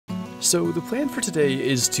So the plan for today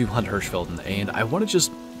is to hunt Hirschfelden, and I want to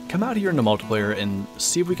just come out here in the multiplayer and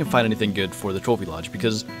see if we can find anything good for the trophy lodge,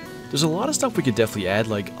 because there's a lot of stuff we could definitely add.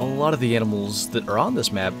 Like, a lot of the animals that are on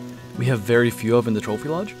this map, we have very few of in the trophy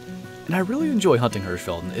lodge, and I really enjoy hunting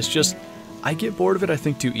Hirschfelden. It's just, I get bored of it, I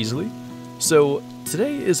think, too easily. So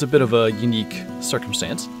today is a bit of a unique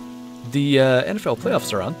circumstance. The NFL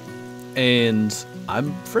playoffs are on, and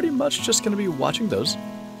I'm pretty much just going to be watching those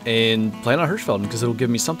and playing on Hirschfelden, because it'll give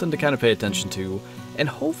me something to kind of pay attention to and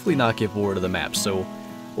hopefully not get bored of the map. So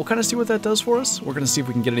we'll kind of see what that does for us. We're going to see if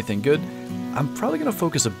we can get anything good. I'm probably going to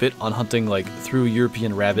focus a bit on hunting like through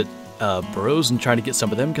European rabbit burrows and trying to get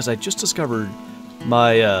some of them, because I just discovered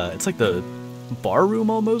my, it's like the bar room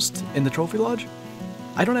almost in the trophy lodge.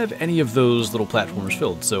 I don't have any of those little platforms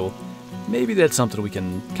filled, so maybe that's something we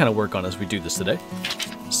can kind of work on as we do this today.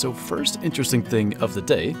 So first interesting thing of the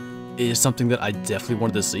day is something that I definitely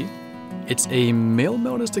wanted to see. It's a male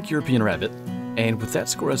melanistic European rabbit, and with that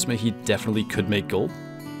score estimate, he definitely could make gold.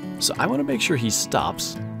 So I want to make sure he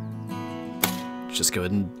stops. Just go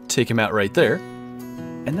ahead and take him out right there.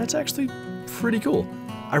 And that's actually pretty cool.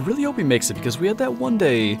 I really hope he makes it, because we had that one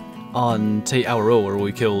day on Aurora where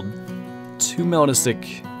we killed 2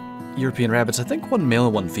 melanistic European rabbits, I think one male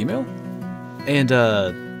and one female. And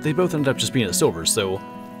they both ended up just being a silver, so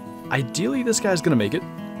ideally this guy's going to make it.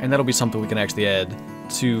 And that'll be something we can actually add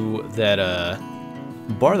to that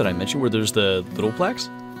bar that I mentioned where there's the little plaques.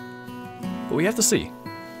 But we have to see.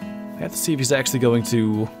 I have to see if he's actually going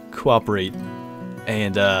to cooperate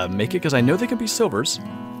and make it, because I know they can be silvers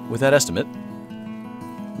with that estimate.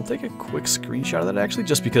 We'll take a quick screenshot of that actually,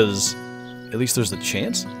 just because at least there's a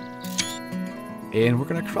chance. And we're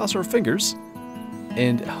going to cross our fingers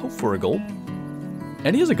and hope for a gold.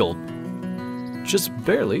 And he is a gold. Just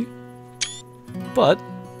barely. But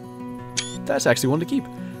that's actually one to keep.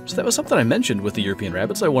 So that was something I mentioned with the European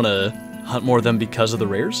rabbits. I want to hunt more of them because of the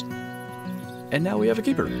rares. And now we have a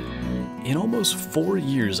keeper. In almost 4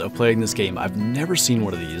 years of playing this game, I've never seen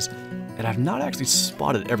one of these, and I've not actually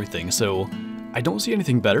spotted everything, so I don't see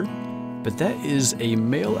anything better. But that is a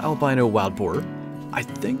male albino wild boar. I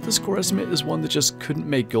think the score estimate is one that just couldn't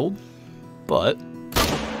make gold, but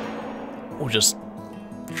we'll just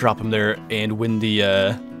drop him there and win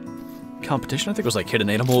the competition. I think it was like hit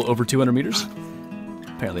an animal over 200 meters.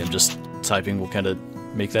 Apparently I'm just typing will kind of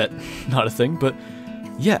make that not a thing, but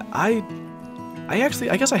yeah, I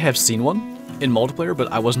guess I have seen one in multiplayer,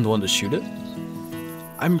 but I wasn't the one to shoot it.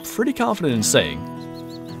 I'm pretty confident in saying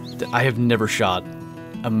that I have never shot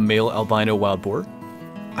a male albino wild boar.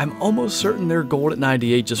 I'm almost certain they're gold at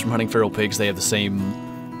 98 just from hunting feral pigs. They have the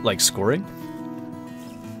same, like, scoring.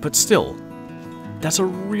 But still, that's a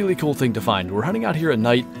really cool thing to find. We're hunting out here at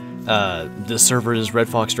night. The server is Red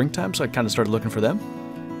Fox drink time, so I kind of started looking for them.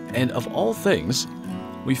 And of all things,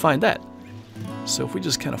 we find that. So if we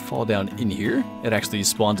just kind of fall down in here, it actually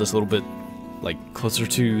spawns us a little bit, like, closer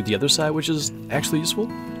to the other side, which is actually useful.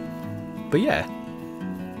 But yeah,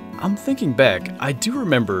 I'm thinking back, I do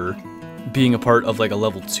remember being a part of, like, a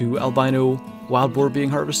level 2 albino wild boar being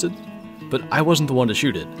harvested, but I wasn't the one to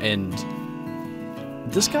shoot it, and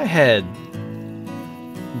this guy had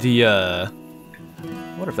the, I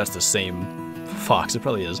wonder if that's the same fox, it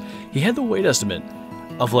probably is. He had the weight estimate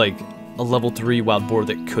of, like, a level 3 wild boar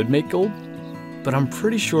that could make gold, but I'm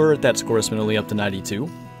pretty sure at that score estimate only up to 92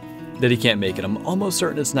 that he can't make it. I'm almost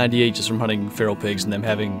certain it's 98 just from hunting feral pigs and them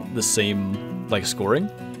having the same, like, scoring.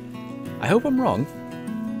 I hope I'm wrong,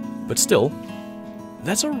 but still,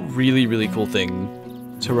 that's a really, really cool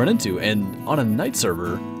thing to run into, and on a night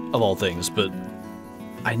server, of all things, but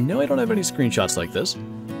I know I don't have any screenshots like this,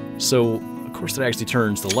 so, of course, that actually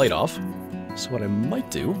turns the light off, so what I might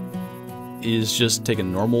do is just take a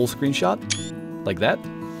normal screenshot, like that,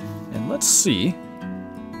 and let's see.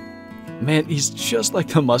 Man, he's just like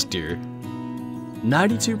the musk deer.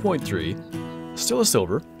 92.3, still a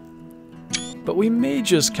silver, but we may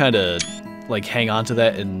just kind of, like, hang on to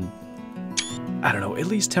that and, I don't know, at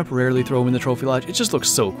least temporarily throw him in the trophy lodge. It just looks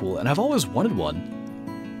so cool, and I've always wanted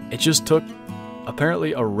one. It just took,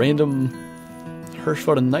 apparently, a random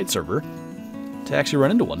Hirschfelden night server to actually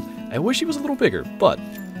run into one. I wish he was a little bigger, but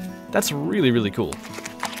that's really, really cool.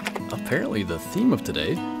 Apparently, the theme of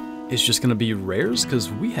today is just going to be rares, because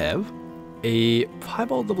we have a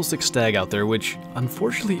piebald level 6 stag out there, which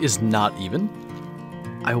unfortunately is not even.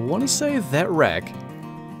 I want to say that rack,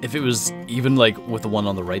 if it was even, like, with the one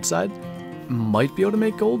on the right side, might be able to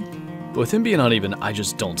make gold, but with him being uneven, I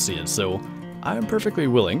just don't see it, so I'm perfectly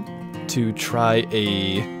willing to try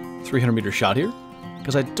a 300 meter shot here,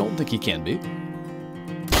 because I don't think he can be.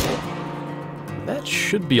 That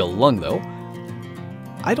should be a lung, though.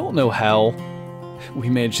 I don't know how we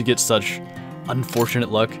managed to get such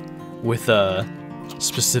unfortunate luck with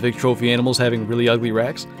specific trophy animals having really ugly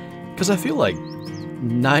racks, because I feel like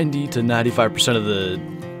 90 to 95% of the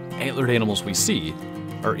antlered animals we see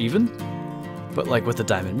are even, but like with the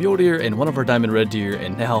diamond mule deer and one of our diamond red deer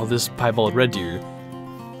and now this piebald red deer,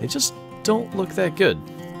 they just don't look that good.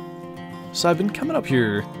 So I've been coming up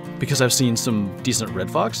here because I've seen some decent red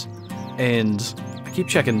fox, and I keep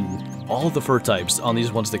checking all the fur types on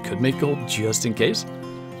these ones that could make gold just in case,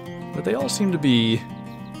 but they all seem to be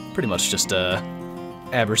pretty much just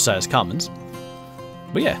average sized commons.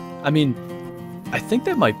 But yeah, I mean, I think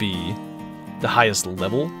that might be the highest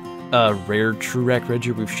level rare true rack red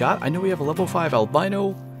deer we've shot. I know we have a level 5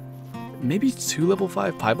 albino, maybe 2 level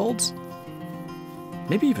 5 piebalds,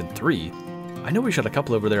 maybe even 3. I know we shot a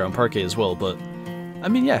couple over there on parquet as well, but I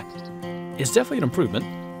mean, yeah, it's definitely an improvement.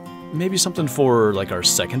 Maybe something for like our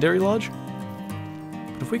secondary lodge.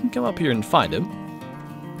 But if we can come up here and find him,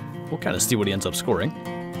 we'll kind of see what he ends up scoring.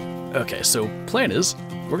 Okay, so plan is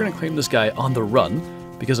we're gonna claim this guy on the run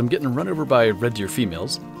because I'm getting run over by red deer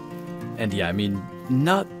females. And yeah, I mean,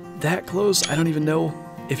 not that close. I don't even know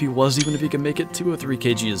if he was, even if he can make it. 203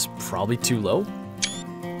 kg is probably too low.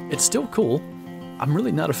 It's still cool. I'm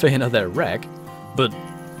really not a fan of that rack, but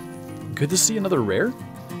good to see another rare,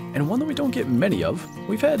 and one that we don't get many of.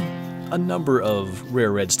 We've had a number of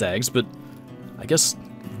rare red stags, but I guess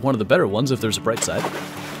one of the better ones if there's a bright side.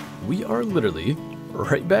 We are literally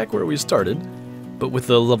right back where we started, but with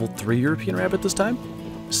the level 3 European rabbit this time.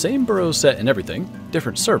 Same burrow set and everything,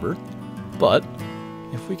 different server, but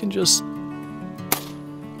if we can just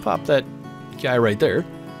pop that guy right there,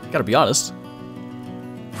 gotta be honest,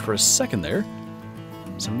 for a second there,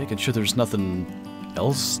 so I'm making sure there's nothing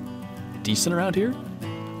else decent around here.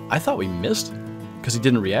 I thought we missed because he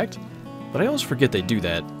didn't react, but I always forget they do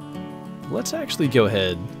that. Let's actually go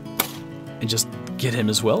ahead and just get him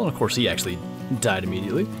as well, and of course he actually died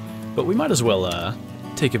immediately, but we might as well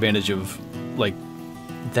take advantage of like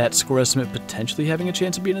that score estimate potentially having a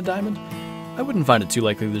chance of being a diamond. I wouldn't find it too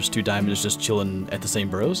likely there's 2 diamonds just chilling at the same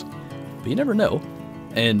burrows, but you never know.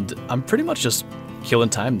 And I'm pretty much just killing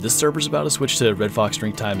time. This server's about to switch to red fox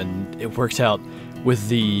drink time, and it worked out with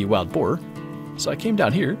the wild boar. So I came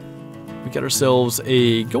down here, we got ourselves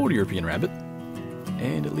a gold European rabbit,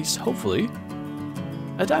 and at least hopefully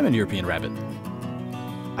a diamond European rabbit.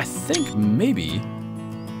 I think maybe,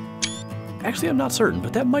 actually I'm not certain,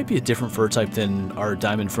 but that might be a different fur type than our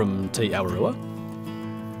diamond from, say, Aurora.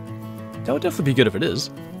 That would definitely be good if it is.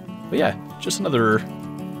 But yeah, just another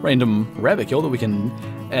random rabbit kill that we can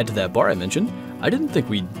add to that bar I mentioned. I didn't think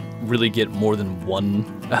we'd really get more than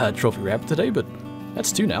 1 trophy rabbit today, but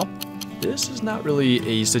that's 2 now. This is not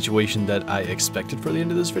really a situation that I expected for the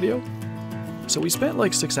end of this video. So we spent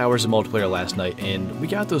like 6 hours in multiplayer last night, and we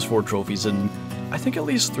got those 4 trophies, and I think at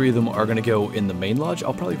least 3 of them are going to go in the main lodge.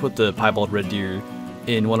 I'll probably put the piebald red deer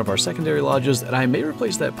in one of our secondary lodges, and I may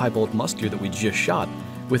replace that piebald musk deer that we just shot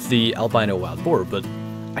with the albino wild boar. But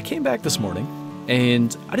I came back this morning,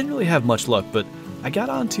 and I didn't really have much luck, but I got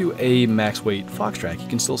onto a max weight fox track. You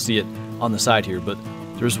can still see it on the side here, but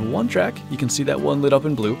there's 1 track. You can see that one lit up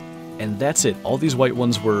in blue, and that's it. All these white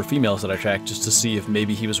ones were females that I tracked just to see if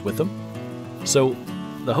maybe he was with them. So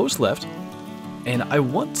the host left, and I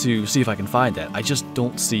want to see if I can find that. I just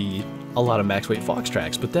don't see a lot of max weight fox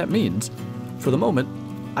tracks, but that means, for the moment,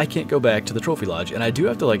 I can't go back to the trophy lodge, and I do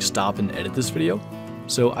have to like stop and edit this video.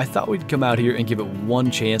 So I thought we'd come out here and give it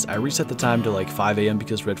 1 chance. I reset the time to like 5 a.m.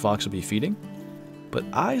 because red fox will be feeding, but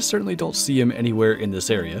I certainly don't see him anywhere in this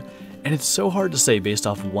area, and it's so hard to say based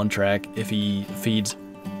off 1 track if he feeds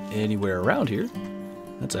anywhere around here.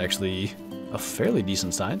 That's actually a fairly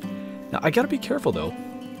decent sign. Now I gotta be careful though.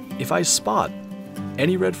 If I spot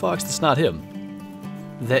any red fox that's not him,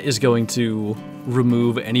 that is going to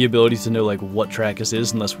remove any ability to know like what track this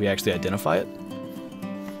is unless we actually identify it.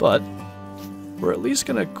 But we're at least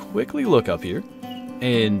gonna quickly look up here,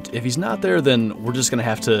 and if he's not there, then we're just gonna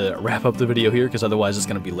have to wrap up the video here because otherwise it's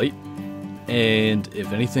gonna be late. And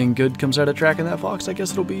if anything good comes out of tracking that fox, I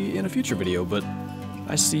guess it'll be in a future video. But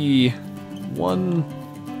I see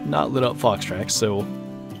 1 not lit up fox track, so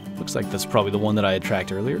looks like that's probably the one that I had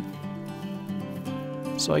tracked earlier.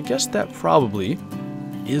 So I guess that probably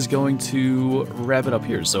is going to wrap it up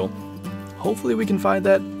here. So hopefully we can find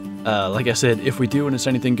that. Like I said, if we do and it's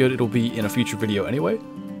anything good, it'll be in a future video anyway.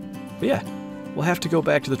 But yeah, we'll have to go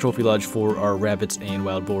back to the trophy lodge for our rabbits and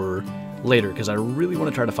wild boar later, because I really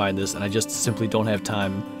want to try to find this, and I just simply don't have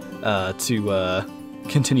time to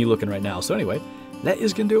continue looking right now. So anyway, that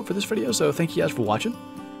is going to do it for this video, so thank you guys for watching,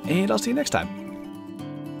 and I'll see you next time.